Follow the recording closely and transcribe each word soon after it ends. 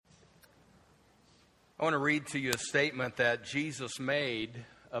I want to read to you a statement that Jesus made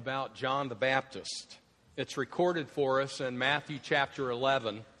about John the Baptist. It's recorded for us in Matthew chapter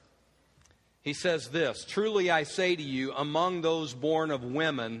 11. He says this, "Truly I say to you, among those born of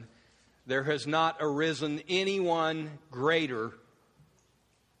women, there has not arisen anyone greater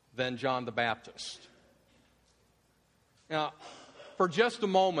than John the Baptist." Now, for just a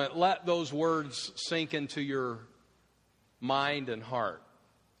moment, let those words sink into your mind and heart.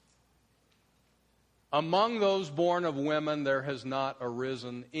 Among those born of women, there has not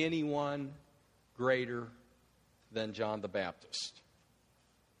arisen anyone greater than John the Baptist.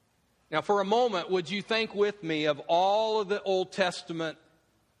 Now, for a moment, would you think with me of all of the Old Testament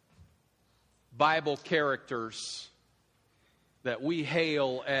Bible characters that we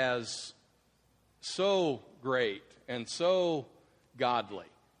hail as so great and so godly?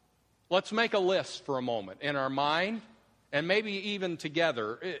 Let's make a list for a moment in our mind, and maybe even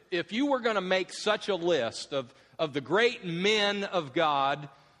together. If you were going to make such a list of the great men of God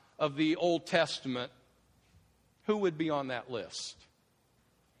of the Old Testament, who would be on that list?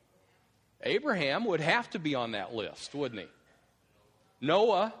 Abraham would have to be on that list, wouldn't he?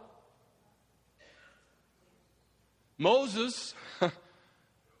 Noah, Moses,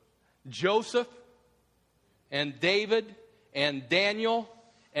 Joseph, and David, and Daniel,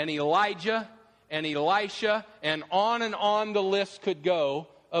 and Elijah, and Elisha, and on the list could go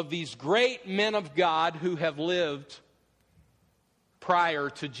of these great men of God who have lived prior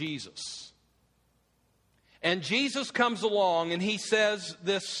to Jesus. And Jesus comes along and he says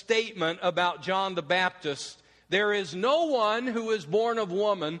this statement about John the Baptist: there is no one who is born of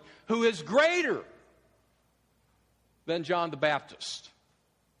woman who is greater than John the Baptist.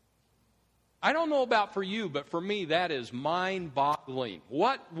 I don't know about for you, but for me that is mind-boggling.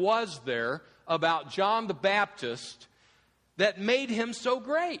 What was there about John the Baptist that made him so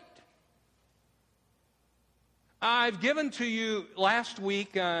great? I've given to you last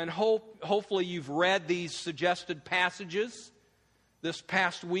week, and hopefully you've read these suggested passages this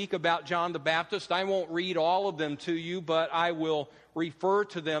past week about John the Baptist. I won't read all of them to you, but I will refer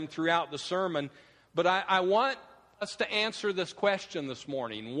to them throughout the sermon. But I want us to answer this question this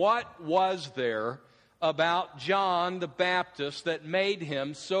morning. What was there about John the Baptist that made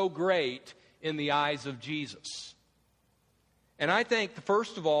him so great in the eyes of Jesus? And I think,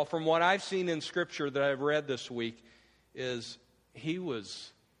 first of all, from what I've seen in Scripture that I've read this week, is he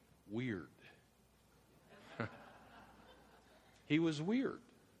was weird. He was weird.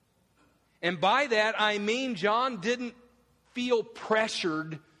 And by that, I mean John didn't feel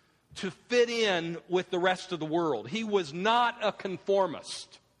pressured to fit in with the rest of the world. He was not a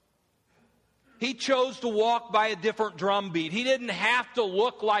conformist. He chose to walk by a different drumbeat. He didn't have to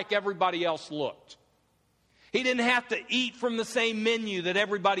look like everybody else looked. He didn't have to eat from the same menu that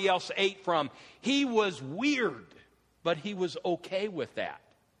everybody else ate from. He was weird, but he was okay with that.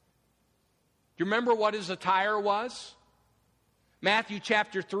 Do you remember what his attire was? Matthew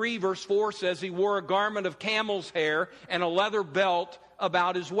chapter 3, verse 4 says he wore a garment of camel's hair and a leather belt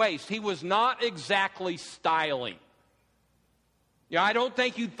about his waist. He was not exactly styling. Yeah, I don't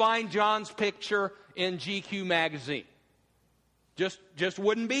think you'd find John's picture in GQ magazine. Just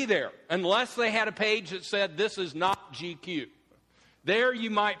wouldn't be there unless they had a page that said this is not GQ. There you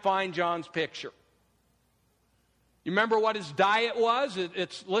might find John's picture. You remember what his diet was?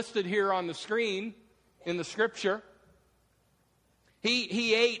 It's listed here on the screen in the Scripture.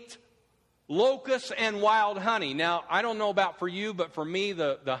 He ate locusts and wild honey. Now, I don't know about for you, but for me,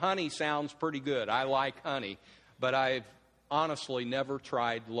 the honey sounds pretty good. I like honey, but I've honestly never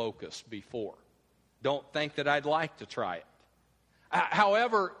tried locusts before. Don't think that I'd like to try it.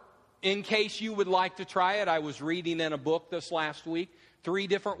 However, in case you would like to try it, I was reading in a book this last week 3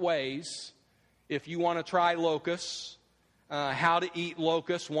 different ways if you want to try locusts, how to eat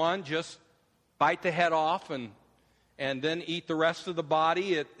locusts. One, just bite the head off and then eat the rest of the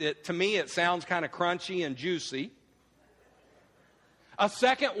body. To me, it sounds kind of crunchy and juicy. A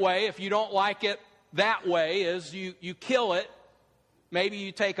second way, if you don't like it that way, is you kill it. Maybe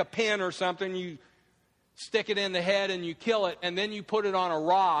you take a pin or something, you stick it in the head and you kill it, and then you put it on a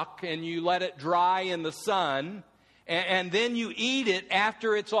rock and you let it dry in the sun, and then you eat it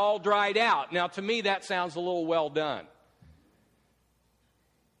after it's all dried out. Now, to me, that sounds a little well done.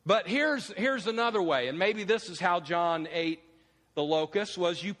 But here's another way, and maybe this is how John ate the locust,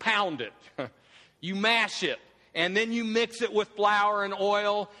 was you pound it. You mash it, and then you mix it with flour and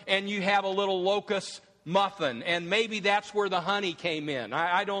oil, and you have a little locust muffin, and maybe that's where the honey came in.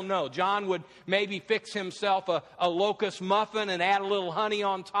 I don't know. John would maybe fix himself a locust muffin and add a little honey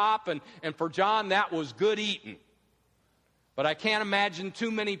on top, and for John, that was good eating. But I can't imagine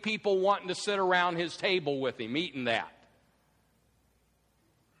too many people wanting to sit around his table with him, eating that.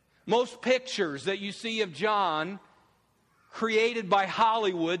 Most pictures that you see of John created by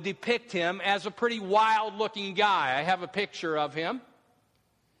Hollywood depict him as a pretty wild-looking guy. I have a picture of him.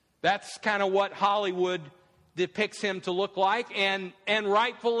 That's kind of what Hollywood depicts him to look like, and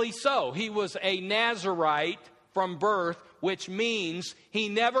rightfully so. He was a Nazarite from birth, which means he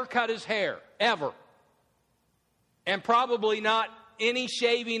never cut his hair, ever. And probably not any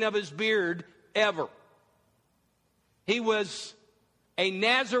shaving of his beard, ever. He was a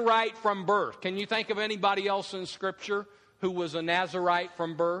Nazarite from birth. Can you think of anybody else in Scripture who was a Nazarite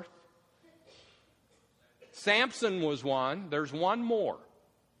from birth? Samson was one. There's one more.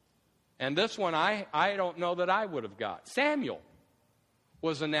 And this one I don't know that I would have got. Samuel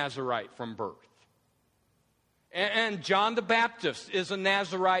was a Nazarite from birth. And John the Baptist is a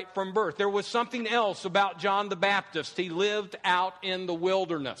Nazarite from birth. There was something else about John the Baptist. He lived out in the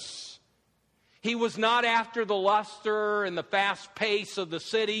wilderness. He was not after the luster and the fast pace of the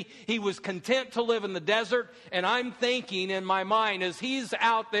city. He was content to live in the desert. And I'm thinking in my mind, as he's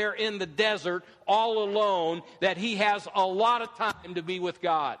out there in the desert all alone, that he has a lot of time to be with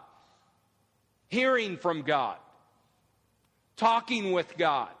God. Hearing from God. Talking with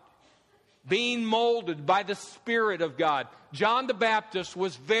God. Being molded by the Spirit of God. John the Baptist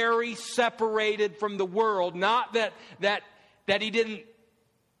was very separated from the world. Not that he didn't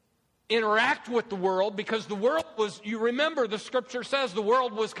interact with the world, because the world was, you remember the Scripture says the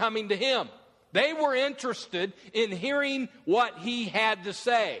world was coming to him. They were interested in hearing what he had to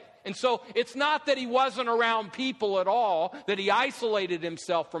say. And so it's not that he wasn't around people at all, that he isolated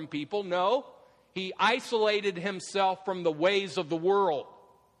himself from people. No, he isolated himself from the ways of the world.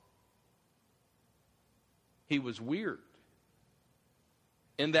 He was weird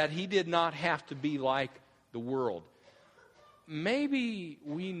in that he did not have to be like the world. Maybe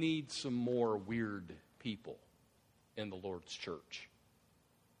we need some more weird people in the Lord's church.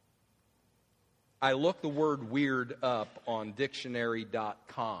 I looked the word weird up on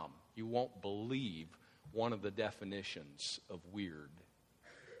dictionary.com. You won't believe one of the definitions of weird.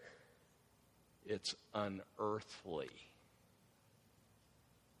 It's unearthly.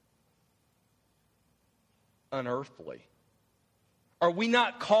 Unearthly. Are we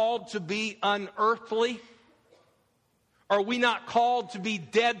not called to be unearthly? Are we not called to be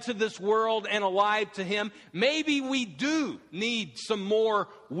dead to this world and alive to Him? Maybe we do need some more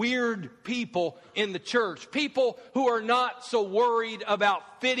weird people in the church. People who are not so worried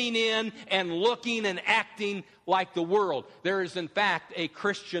about fitting in and looking and acting like the world. There is, in fact, a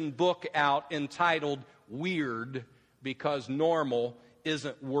Christian book out entitled Weird Because Normal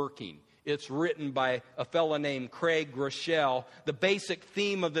Isn't Working. It's written by a fellow named Craig Groeschel. The basic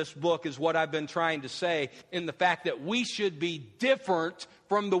theme of this book is what I've been trying to say, in the fact that we should be different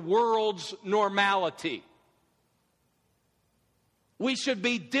from the world's normality. We should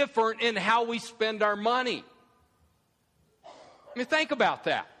be different in how we spend our money. I mean, think about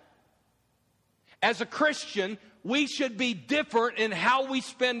that. As a Christian, we should be different in how we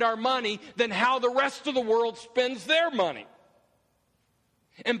spend our money than how the rest of the world spends their money.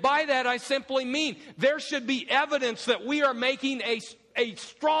 And by that, I simply mean there should be evidence that we are making a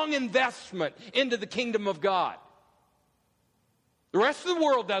strong investment into the kingdom of God. The rest of the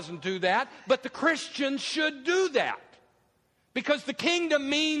world doesn't do that, but the Christians should do that. Because the kingdom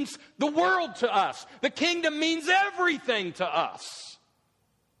means the world to us. The kingdom means everything to us.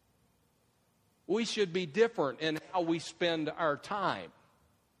 We should be different in how we spend our time.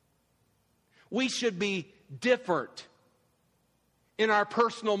 We should be different in our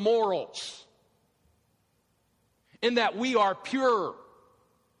personal morals, in that we are pure.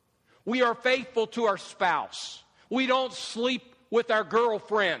 We are faithful to our spouse. We don't sleep with our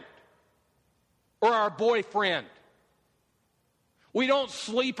girlfriend or our boyfriend. We don't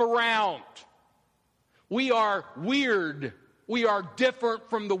sleep around. We are weird. We are different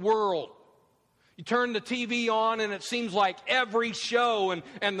from the world. You turn the TV on and it seems like every show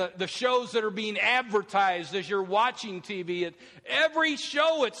and the shows that are being advertised as you're watching TV, every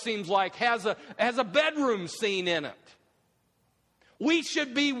show it seems like has a bedroom scene in it. We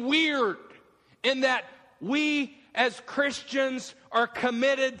should be weird in that we as Christians are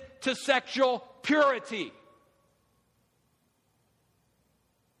committed to sexual purity.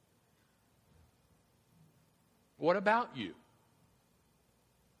 What about you?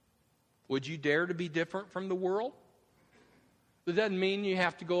 Would you dare to be different from the world? That doesn't mean you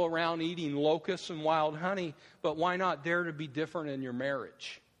have to go around eating locusts and wild honey, but why not dare to be different in your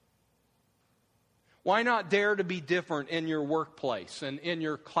marriage? Why not dare to be different in your workplace and in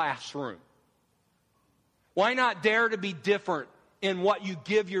your classroom? Why not dare to be different in what you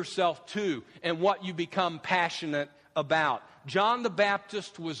give yourself to and what you become passionate about? John the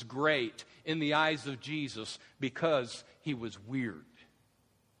Baptist was great in the eyes of Jesus because he was weird.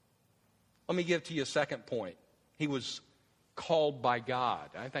 Let me give to you a second point. He was called by God.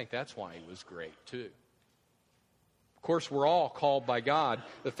 I think that's why he was great too. Of course, we're all called by God.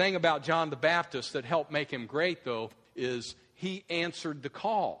 The thing about John the Baptist that helped make him great, though, is he answered the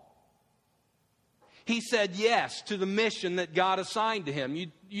call. He said yes to the mission that God assigned to him.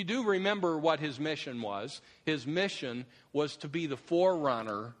 You do remember what his mission was. His mission was to be the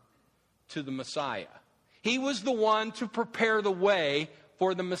forerunner to the Messiah. He was the one to prepare the way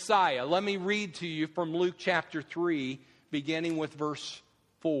for the Messiah. Let me read to you from Luke chapter 3, beginning with verse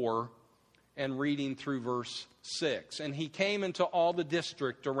 4 and reading through verse 6. And he came into all the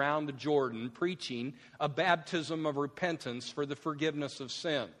district around the Jordan, preaching a baptism of repentance for the forgiveness of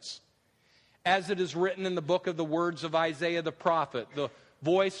sins. As it is written in the book of the words of Isaiah the prophet, the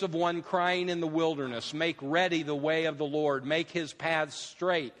voice of one crying in the wilderness, make ready the way of the Lord, make his paths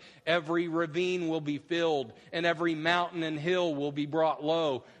straight. Every ravine will be filled, and every mountain and hill will be brought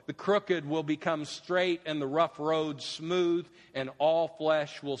low. The crooked will become straight, and the rough roads smooth, and all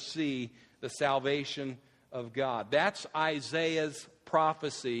flesh will see the salvation of God. That's Isaiah's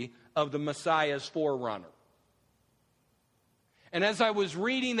prophecy of the Messiah's forerunner. And as I was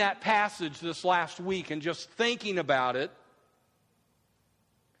reading that passage this last week and just thinking about it,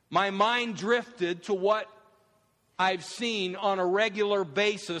 my mind drifted to what I've seen on a regular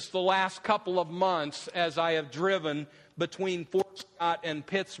basis the last couple of months as I have driven between Fort Scott and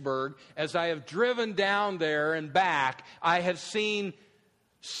Pittsburgh. As I have driven down there and back, I have seen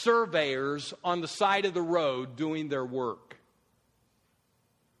surveyors on the side of the road doing their work.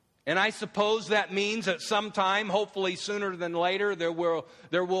 And I suppose that means that sometime, hopefully sooner than later, there will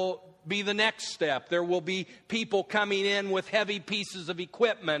be the next step. There will be people coming in with heavy pieces of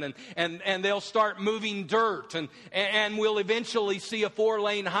equipment, and they'll start moving dirt, and we'll eventually see a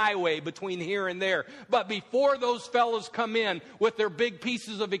 4-lane highway between here and there. But before those fellows come in with their big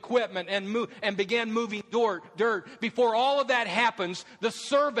pieces of equipment and begin moving dirt, before all of that happens, the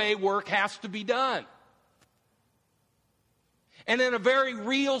survey work has to be done. And in a very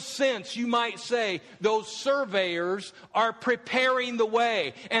real sense, you might say, those surveyors are preparing the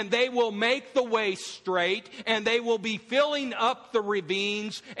way. And they will make the way straight. And they will be filling up the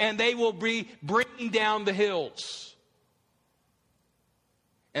ravines. And they will be bringing down the hills.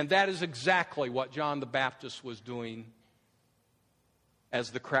 And that is exactly what John the Baptist was doing as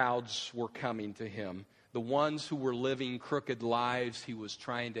the crowds were coming to him. The ones who were living crooked lives, he was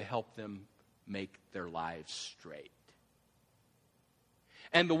trying to help them make their lives straight.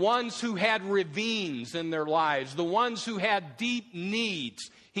 And the ones who had ravines in their lives, the ones who had deep needs,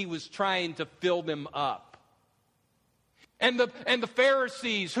 he was trying to fill them up. And the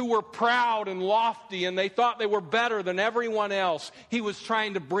Pharisees who were proud and lofty and they thought they were better than everyone else, he was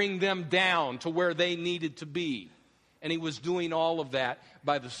trying to bring them down to where they needed to be. And he was doing all of that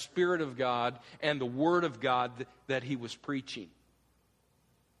by the Spirit of God and the Word of God that he was preaching.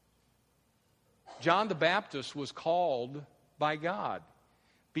 John the Baptist was called by God.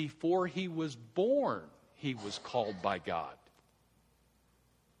 Before he was born, he was called by God.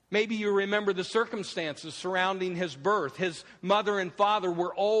 Maybe you remember the circumstances surrounding his birth. His mother and father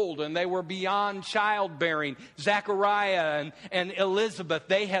were old and they were beyond childbearing. Zechariah and Elizabeth,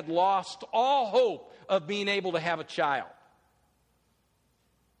 they had lost all hope of being able to have a child.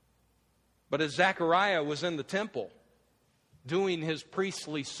 But as Zechariah was in the temple, doing his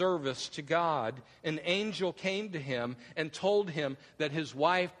priestly service to God, an angel came to him and told him that his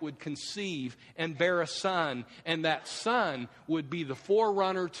wife would conceive and bear a son, and that son would be the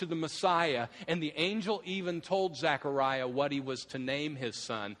forerunner to the Messiah. And the angel even told Zechariah what he was to name his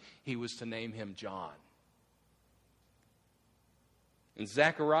son. He was to name him John. And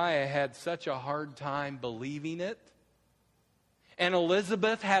Zechariah had such a hard time believing it. And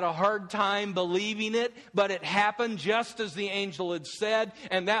Elizabeth had a hard time believing it, but it happened just as the angel had said,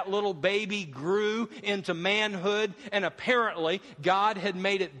 and that little baby grew into manhood, and apparently God had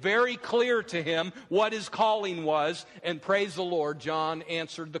made it very clear to him what his calling was, and praise the Lord, John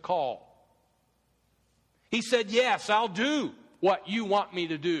answered the call. He said, yes, I'll do what you want me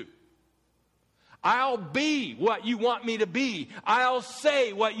to do. I'll be what you want me to be. I'll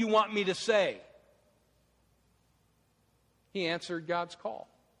say what you want me to say. He answered God's call.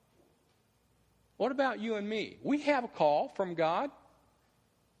 What about you and me? We have a call from God.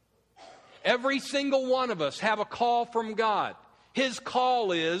 Every single one of us have a call from God. His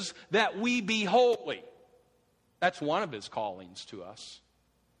call is that we be holy. That's one of his callings to us.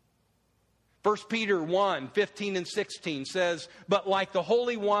 1 Peter 1, 15 and 16 says, "But like the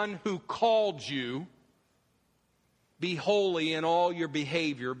Holy One who called you, be holy in all your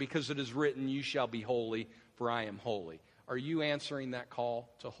behavior, because it is written, you shall be holy, for I am holy." Are you answering that call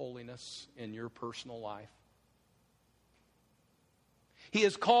to holiness in your personal life? He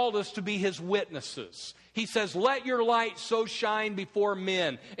has called us to be His witnesses. He says, "Let your light so shine before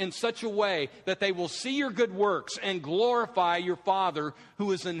men in such a way that they will see your good works and glorify your Father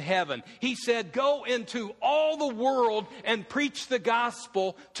who is in heaven." He said, "Go into all the world and preach the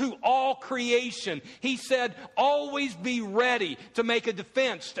gospel to all creation." He said, "Always be ready to make a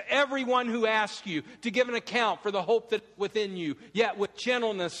defense to everyone who asks you, to give an account for the hope that is within you, yet with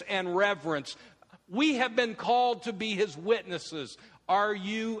gentleness and reverence." We have been called to be His witnesses. Are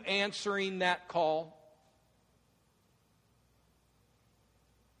you answering that call?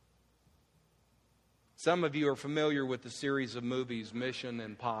 Some of you are familiar with the series of movies, Mission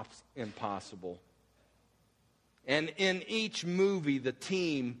Impossible. And in each movie, the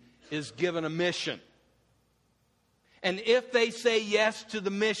team is given a mission. And if they say yes to the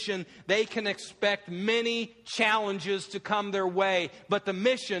mission, they can expect many challenges to come their way. But the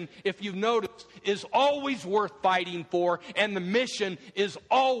mission, if you've noticed, is always worth fighting for, and the mission is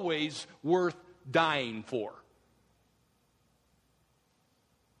always worth dying for.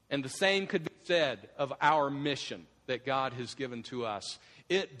 And the same could be said of our mission that God has given to us.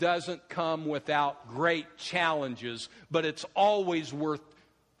 It doesn't come without great challenges, but it's always worth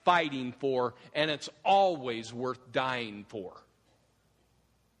fighting for, and it's always worth dying for.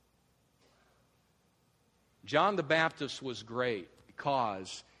 John the Baptist was great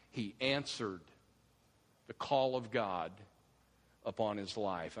because he answered the call of God upon his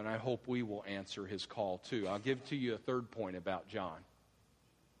life, and I hope we will answer his call too. I'll give to you a third point about John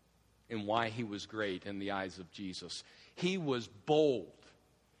and why he was great in the eyes of Jesus. He was bold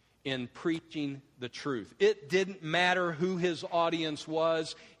in preaching the truth. It didn't matter who his audience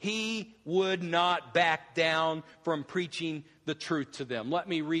was. He would not back down from preaching the truth to them. Let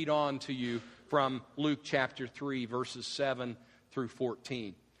me read on to you from Luke chapter 3, verses 7 through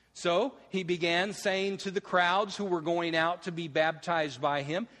 14. "So he began saying to the crowds who were going out to be baptized by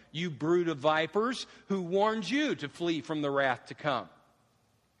him, 'You brood of vipers, who warned you to flee from the wrath to come?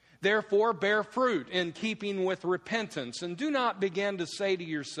 Therefore, bear fruit in keeping with repentance, and do not begin to say to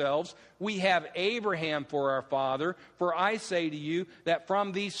yourselves, we have Abraham for our father. For I say to you that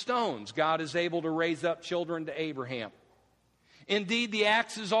from these stones God is able to raise up children to Abraham. Indeed, the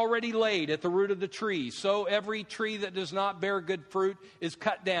axe is already laid at the root of the tree. So every tree that does not bear good fruit is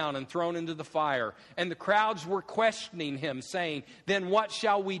cut down and thrown into the fire.' And the crowds were questioning him, saying, 'Then what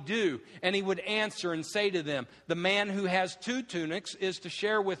shall we do?' And he would answer and say to them, 'The man who has 2 tunics is to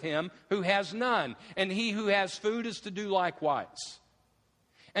share with him who has none, and he who has food is to do likewise.'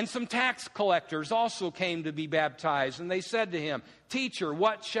 And some tax collectors also came to be baptized, and they said to him, 'Teacher,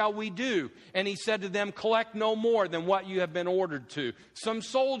 what shall we do?' And he said to them, 'Collect no more than what you have been ordered to.' Some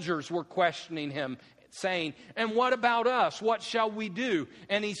soldiers were questioning him, saying, 'And what about us? What shall we do?'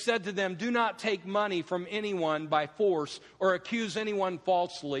 And he said to them, 'Do not take money from anyone by force or accuse anyone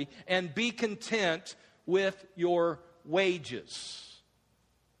falsely, and be content with your wages.'"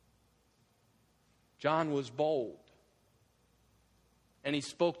 John was bold. And he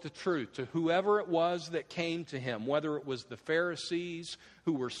spoke the truth to whoever it was that came to him, whether it was the Pharisees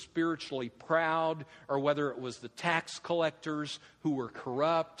who were spiritually proud, or whether it was the tax collectors who were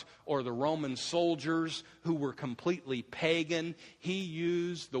corrupt, or the Roman soldiers who were completely pagan. He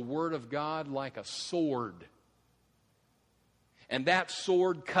used the Word of God like a sword. And that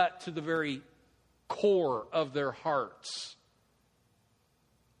sword cut to the very core of their hearts.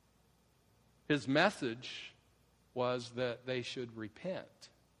 His message was that they should repent.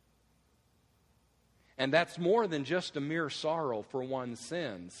 And that's more than just a mere sorrow for one's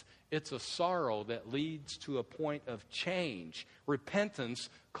sins. It's a sorrow that leads to a point of change. Repentance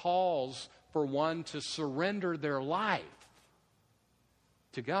calls for one to surrender their life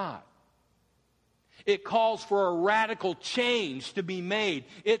to God. It calls for a radical change to be made.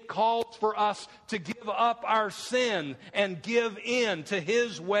 It calls for us to give up our sin and give in to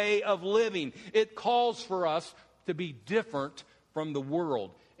His way of living. It calls for us to be different from the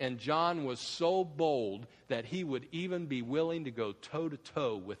world. And John was so bold that he would even be willing to go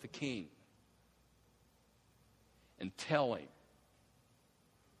toe-to-toe with the king and tell him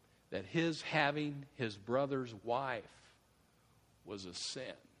that his having his brother's wife was a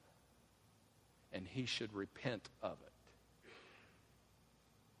sin and he should repent of it.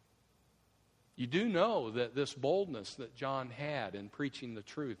 You do know that this boldness that John had in preaching the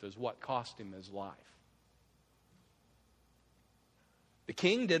truth is what cost him his life. The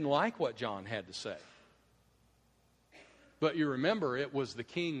king didn't like what John had to say. But you remember, it was the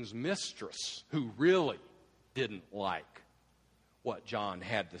king's mistress who really didn't like what John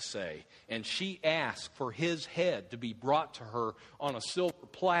had to say. And she asked for his head to be brought to her on a silver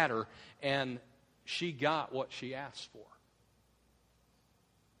platter, and she got what she asked for.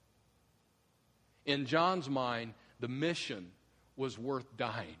 In John's mind, the mission was worth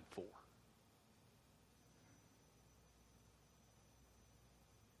dying for.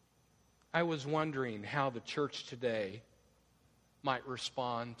 I was wondering how the church today might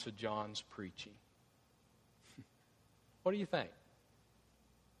respond to John's preaching. What do you think?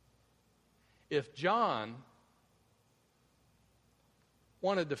 If John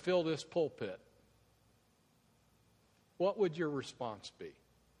wanted to fill this pulpit, what would your response be?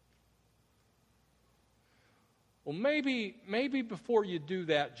 Well, maybe before you do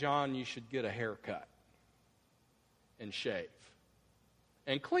that, John, you should get a haircut and shave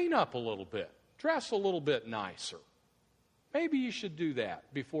and clean up a little bit, dress a little bit nicer. Maybe you should do that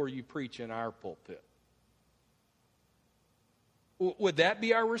before you preach in our pulpit. Would that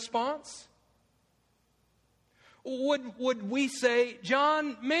be our response? Would we say,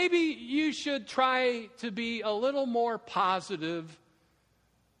 John, maybe you should try to be a little more positive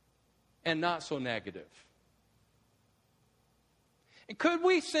and not so negative? And could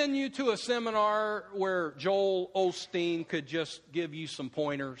we send you to a seminar where Joel Osteen could just give you some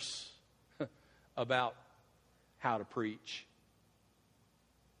pointers about how to preach?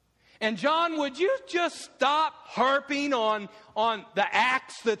 And John, would you just stop harping on the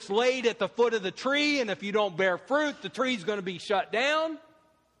axe that's laid at the foot of the tree, and if you don't bear fruit, the tree's going to be shut down?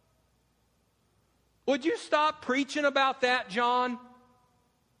 Would you stop preaching about that, John?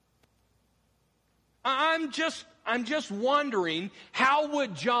 I'm just wondering, how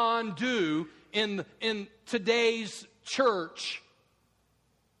would John do in today's church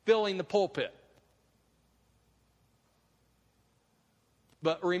filling the pulpit?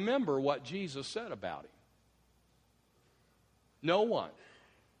 But remember what Jesus said about him. No one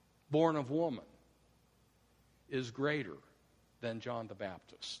born of woman is greater than John the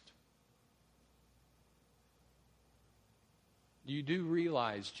Baptist. You do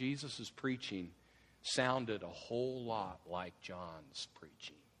realize Jesus' preaching sounded a whole lot like John's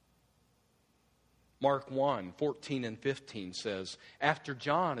preaching. Mark 1, 14 and 15 says, after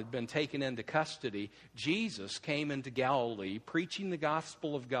John had been taken into custody, Jesus came into Galilee, preaching the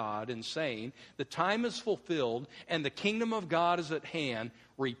gospel of God and saying, the time is fulfilled and the kingdom of God is at hand.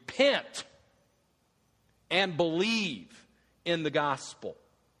 Repent and believe in the gospel.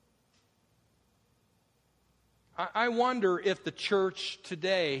 I wonder if the church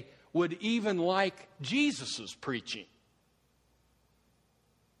today would even like Jesus' preaching.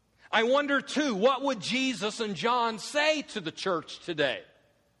 I wonder, too, what would Jesus and John say to the church today?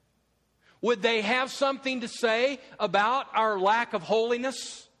 Would they have something to say about our lack of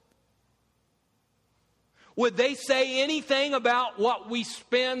holiness? Would they say anything about what we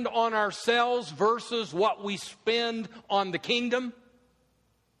spend on ourselves versus what we spend on the kingdom?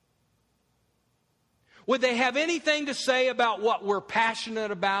 Would they have anything to say about what we're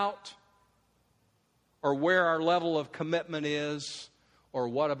passionate about? Or where our level of commitment is? Or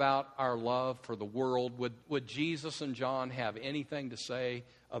what about our love for the world? Would Jesus and John have anything to say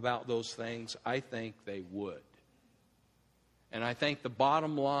about those things? I think they would. And I think the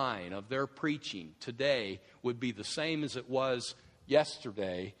bottom line of their preaching today would be the same as it was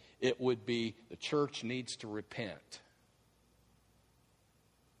yesterday. It would be the church needs to repent.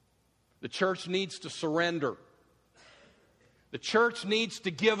 The church needs to surrender. The church needs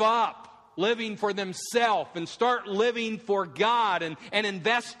to give up living for themselves and start living for God and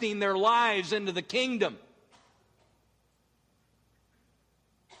investing their lives into the kingdom.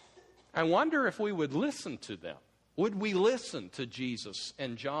 I wonder if we would listen to them. Would we listen to Jesus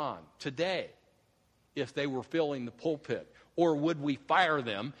and John today if they were filling the pulpit? Or would we fire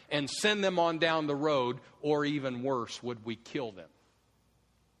them and send them on down the road? Or even worse, would we kill them?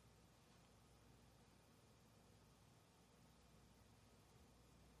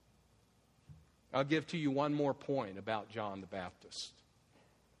 I'll give to you one more point about John the Baptist.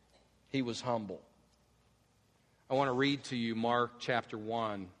 He was humble. I want to read to you Mark chapter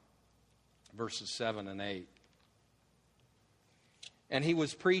 1, verses 7 and 8. And he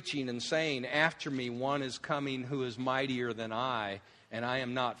was preaching and saying, after me one is coming who is mightier than I, and I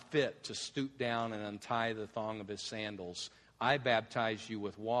am not fit to stoop down and untie the thong of his sandals. I baptize you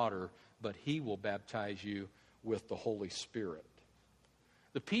with water, but he will baptize you with the Holy Spirit.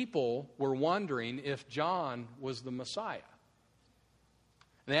 The people were wondering if John was the Messiah.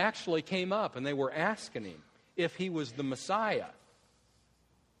 They actually came up and they were asking him if he was the Messiah.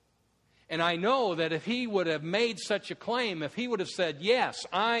 And I know that if he would have made such a claim, if he would have said, yes,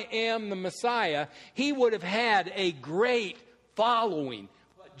 I am the Messiah, he would have had a great following.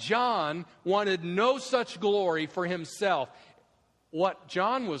 But John wanted no such glory for himself. What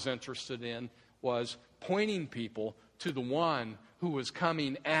John was interested in was pointing people to the one who was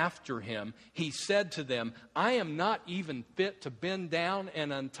coming after him. He said to them, I am not even fit to bend down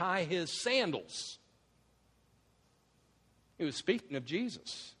and untie his sandals. He was speaking of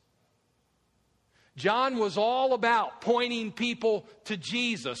Jesus. John was all about pointing people to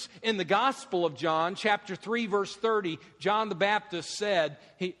Jesus. In the Gospel of John, chapter 3, verse 30, John the Baptist said,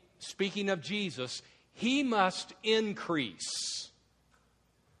 speaking of Jesus, he must increase,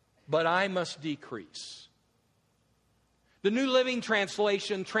 but I must decrease. The New Living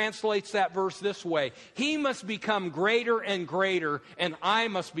Translation translates that verse this way: he must become greater and greater, and I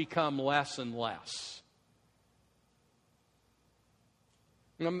must become less and less.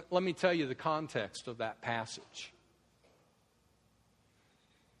 Let me tell you the context of that passage.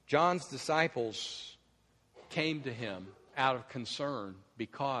 John's disciples came to him out of concern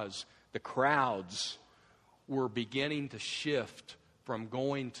because the crowds were beginning to shift from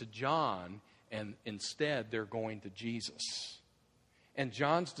going to John, and instead they're going to Jesus. And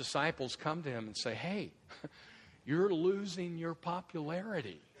John's disciples come to him and say, hey, you're losing your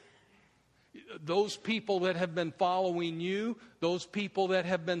popularity. Those people that have been following you, those people that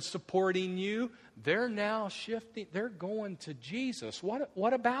have been supporting you, they're now shifting. They're going to Jesus.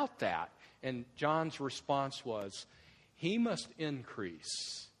 What about that? And John's response was, he must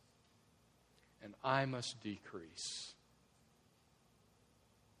increase and I must decrease.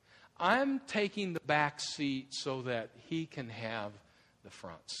 I'm taking the back seat so that he can have the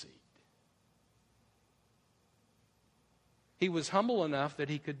front seat. He was humble enough that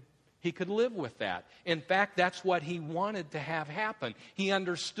he could live with that. In fact, that's what he wanted to have happen. He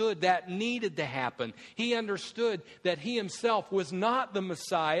understood that needed to happen. He understood that he himself was not the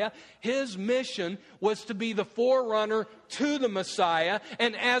Messiah. His mission was to be the forerunner to the Messiah.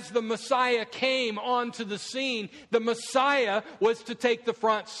 And as the Messiah came onto the scene, the Messiah was to take the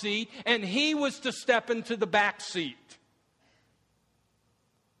front seat and he was to step into the back seat.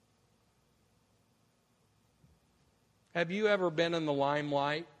 Have you ever been in the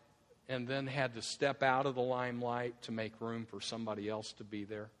limelight and then had to step out of the limelight to make room for somebody else to be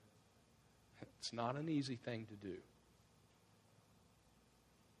there? It's not an easy thing to do.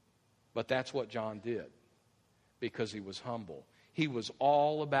 But that's what John did because he was humble. He was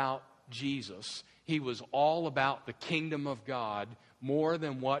all about Jesus. He was all about the kingdom of God more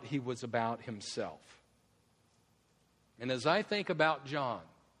than what he was about himself. And as I think about John,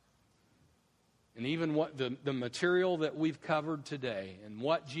 and even what the material that we've covered today and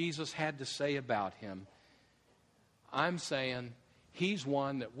what Jesus had to say about him, I'm saying he's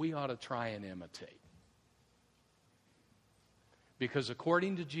one that we ought to try and imitate. Because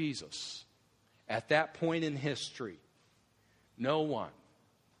according to Jesus, at that point in history, no one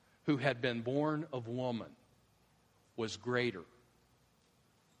who had been born of woman was greater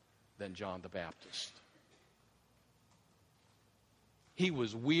than John the Baptist. He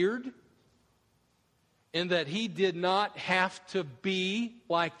was weird in that he did not have to be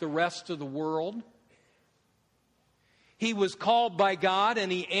like the rest of the world. He was called by God and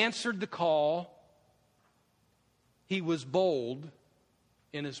he answered the call. He was bold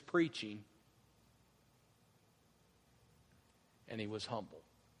in his preaching. And he was humble.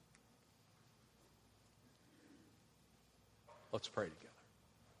 Let's pray together.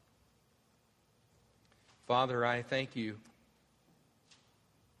 Father, I thank you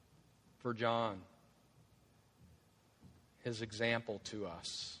for John, his example to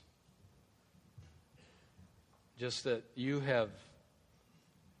us. Just that you have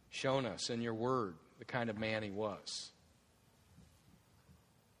shown us in your word the kind of man he was.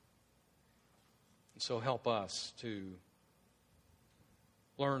 And so help us to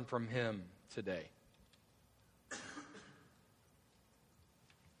learn from him today.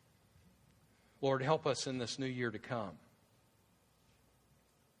 Lord, help us in this new year to come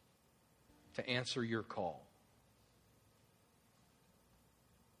to answer your call.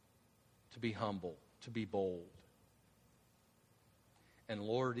 To be humble, to be bold, and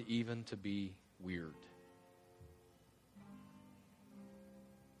Lord, even to be weird.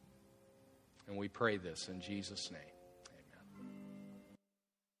 And we pray this in Jesus' name.